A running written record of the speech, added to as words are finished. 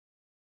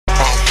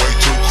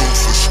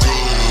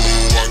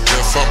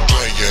guess I'm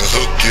playing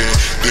hooky.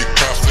 The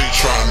cops they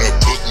tryna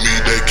book me,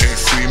 they can't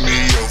see me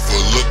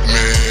overlook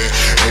me.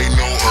 Ain't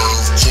no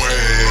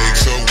earthquake,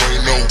 so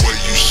ain't no way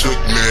you shook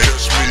me.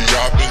 Catch me,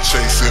 I've been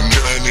chasing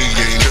money,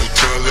 ain't no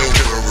telling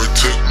where it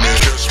took me.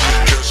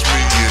 Catch me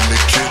in the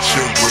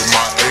kitchen with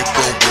my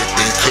apron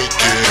whipping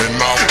cooking,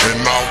 and I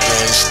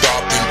won't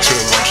stop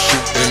until I'm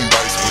shooting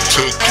dice with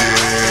Tookie.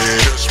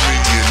 Catch me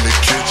in the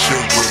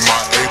kitchen with my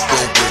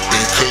apron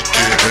whipping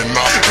cooking, and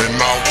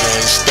I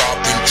won't stop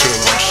until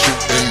I'm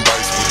shooting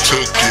dice with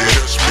Tookie.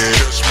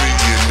 Catch me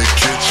in the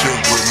kitchen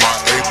with my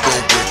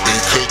apron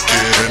whipping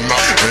cooking, and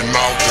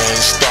I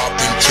won't stop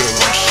until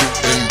I'm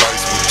shooting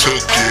dice with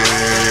Tookie.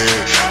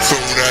 So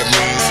that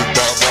means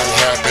that won't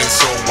happen,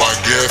 so I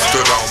guess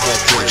that I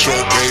won't put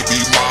your baby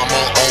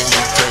mama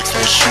only text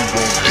when she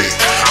won't dick.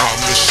 I'm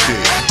the shit,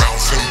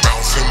 bouncing,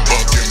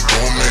 bucking,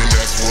 booming,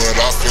 that's what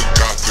I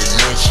forgot to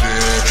mention.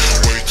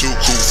 Way too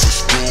cool for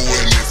school,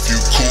 and if you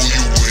cool,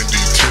 you in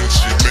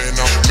detention.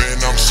 Man,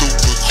 I'm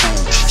super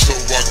cool, so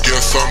I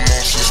guess I'm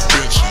on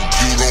suspension.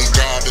 You don't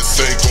gotta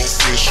say go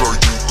fish or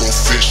you go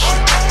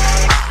fishing.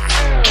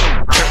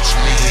 Catch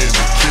me in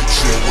the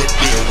kitchen,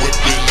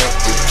 whipping up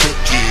the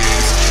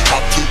cookies.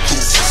 I'm too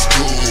cool for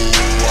school,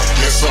 I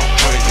guess I'm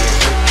playing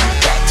hooky.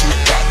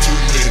 Got too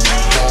many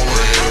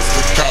warriors,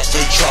 the cops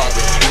they try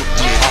to book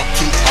me. I'm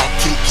too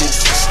cool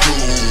for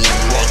school,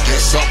 I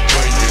guess I'm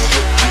playing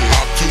hooky.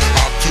 I'm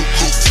too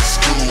cool for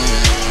school,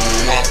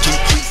 I'm too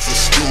cool for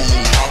school.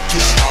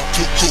 I'm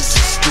too cool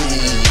for school,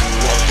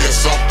 I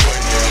guess I'm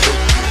playing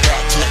hooky.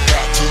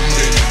 Got too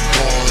many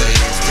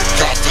warriors, the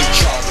cops they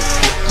try to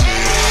book me.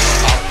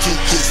 I'm too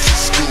cool for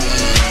school,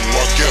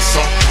 I guess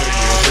I'm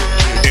playing hooky.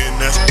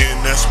 In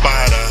that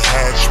spider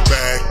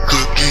hatchback,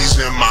 cookies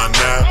in my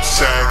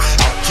knapsack.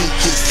 I'm too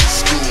cool for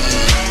school,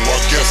 I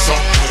guess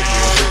I'm playing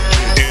hooky.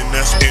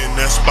 In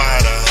that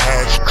spider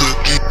hatch,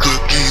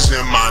 cookies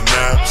in my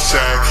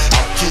knapsack.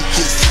 I'm too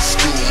cool for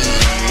school,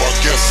 I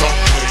guess I'm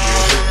playing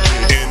hooky.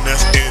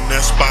 In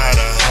that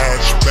spider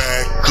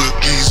hatchback,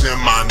 cookies in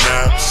my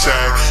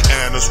knapsack.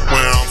 And that's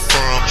where I'm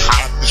from,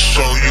 I can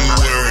show you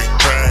where it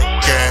crack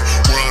at.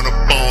 Run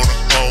up on a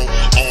hoe,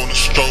 on the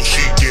stroke,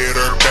 she get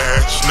her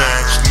back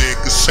snatched.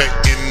 Niggas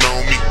hating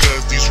on me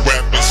cause these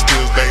rapping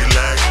skills, they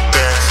lack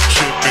that.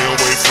 Tripping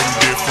away from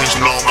difference,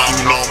 know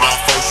my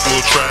folks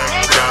will track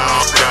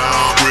down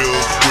real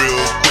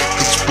quick,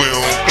 cause we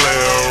don't play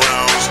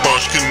around.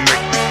 Sparks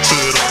connected to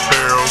the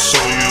barrel,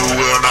 so you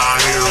will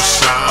not hear a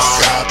sound.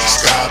 Got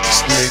the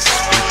snakes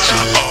with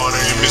you. All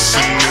they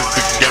missing is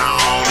the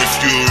gown. If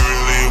you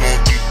really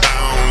want them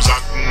pounds, I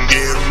can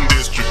get them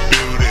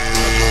distributed.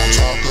 Don't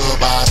talk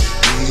about it,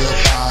 be about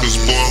it. Cause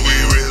boy, we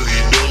really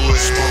do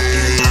it.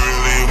 You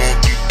really want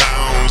them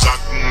pounds, I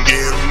can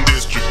get them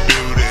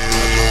distributed.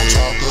 Don't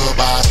talk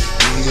about it,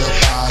 be about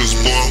it. Cause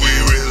boy, we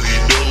really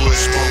do it.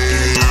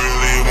 You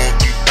really want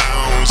them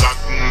pounds, I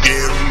can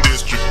get them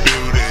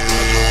distributed.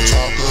 Don't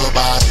talk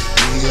about it,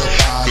 be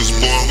about it. Cause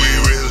boy, we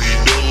really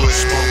do it.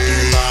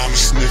 I'm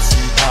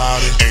sniffing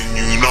powder, and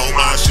you know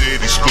my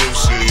shit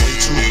exclusive.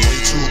 Way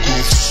too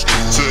cool for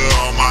school. To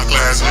all my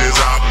classes,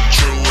 I've been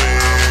true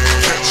with.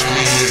 Catch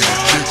me in the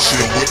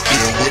kitchen,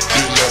 whipping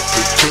up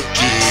the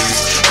cookies.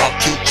 I'm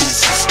too cool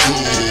for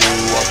school,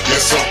 I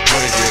guess I'm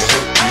playing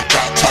hooky.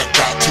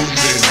 Got too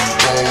many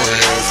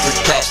warriors, the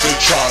cops they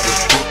try to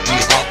book me.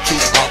 I'm too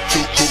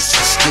cool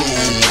for school,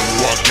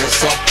 I guess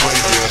I'm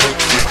playing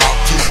hooky. I'm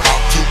too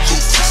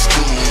cool for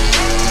school,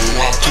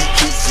 I'm too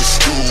cool for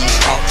school.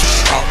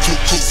 I'm too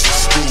cool for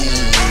school,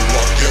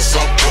 I guess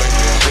I'm playing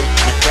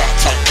hooky.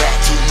 Got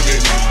too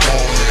many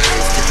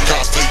warriors, the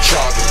cops they try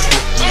to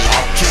book me.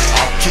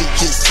 I'm too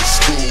cool for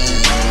school,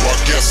 I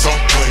guess I'm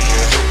playing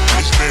hooky.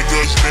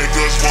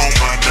 Niggas want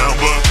my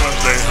number cause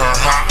they heard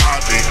how I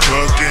be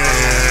cooking.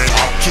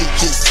 I'm too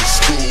cool for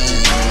school,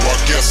 I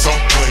guess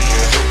I'm playing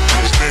hooky.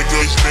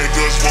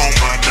 Niggas want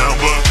my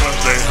number cause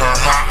they heard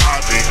how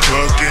I be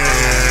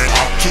cooking.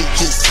 I'm too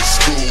cool for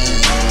school,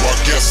 I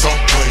guess I'm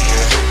playing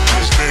hooky.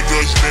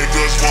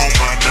 Niggas want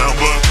my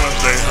number cause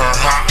they heard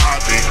how I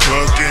be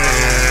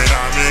cooking.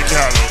 I'm in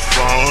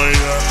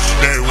California,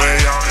 they way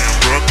out in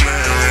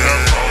Brooklyn. The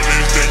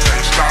police they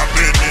ain't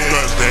stopping it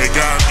cause they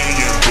got me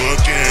in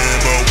booking.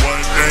 But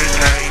what they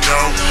ain't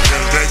know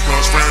is they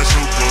cause friends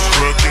super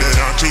crooked.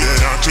 I'm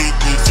too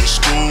cool for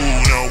school,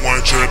 no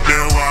one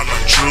tripping while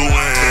I'm chewing.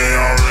 They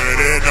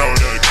already know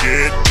to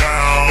get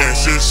down.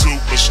 This is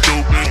super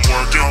stupid,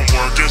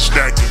 working,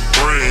 stacking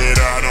bread.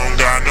 I don't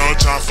got no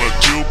time for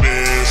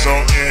Cupid. So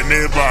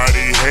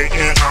anybody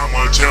hating,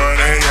 I'ma tell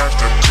they have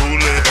to cool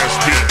it.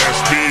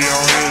 SB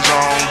on his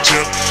own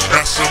tip,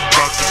 that's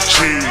about the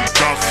cheese.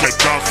 Duff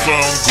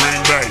from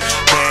Green Bay,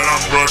 but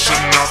I'm brushing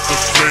off the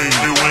fleas.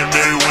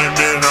 They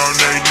women on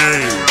their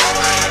knees,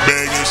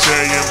 begging,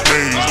 saying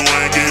please. You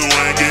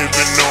ain't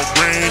giving no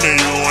green, and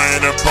you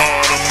ain't a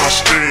part of my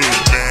street.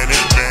 Man, it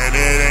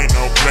ain't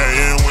no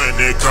playing when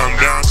it come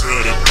down to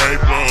the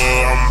paper.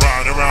 I'm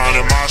riding around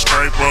in my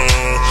scraper,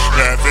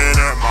 laughing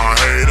at my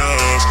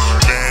haters.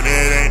 Man,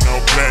 it ain't no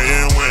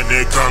playing when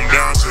it come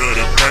down to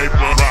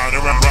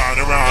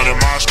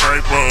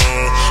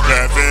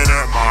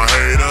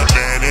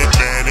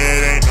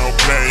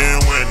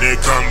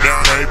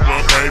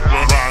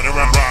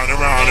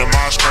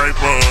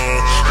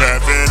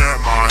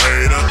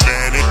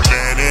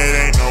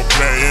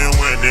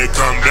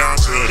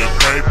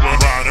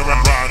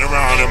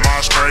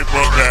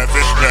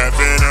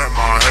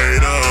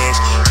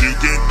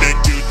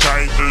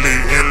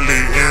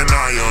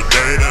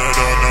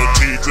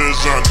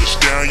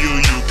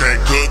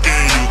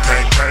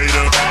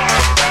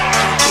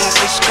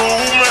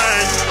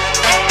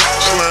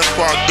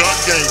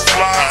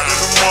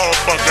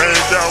motherfucker,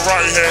 ain't that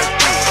right, had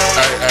to.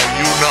 Hey,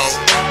 you know,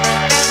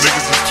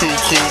 niggas is too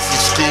cool for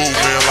school,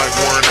 man, like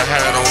wearing a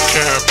hat on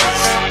campus.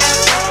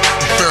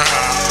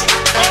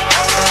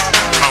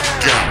 I'm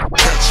gone.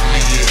 Catch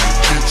me in the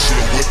kitchen,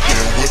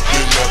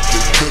 whipping up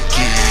the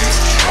cookies.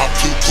 I'm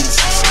too cool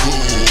for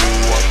school,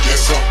 I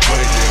guess I'm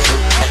playing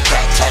hook.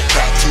 I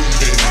got too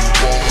many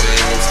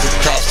warrants, the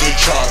cops they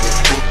try to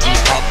book me.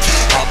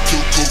 I'm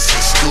too cool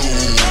for school,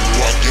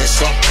 I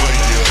guess I'm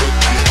playing hook.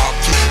 I'm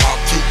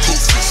too cool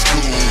for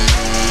school,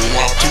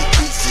 I'm too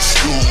cool for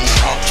school.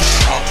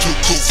 I'm too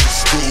cool for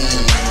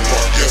school,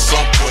 I guess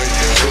I'm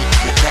playing hook.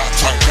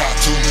 I got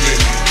too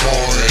many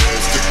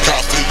warrants, the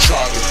cops they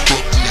try to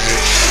book me.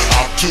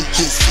 I'm too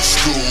cool for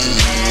school,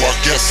 I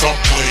guess I'm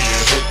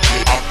playing hook.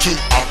 I'm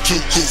too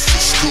cool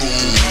for school,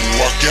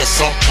 I guess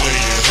I'm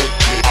playing hook.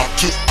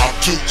 I'm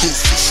too cool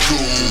for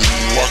school,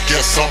 I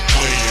guess I'm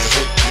playing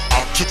hook.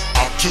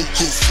 I'm too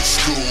cool for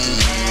school,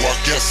 I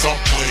guess I'm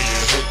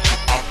playing hook.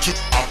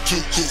 I'm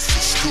too cool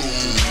for school,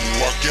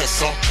 I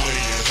guess I'm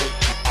playing hook.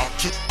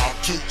 I'm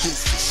too cool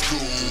for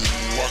school,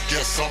 I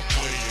guess I'm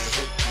playing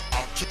hook.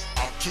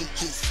 I'm too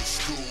cool for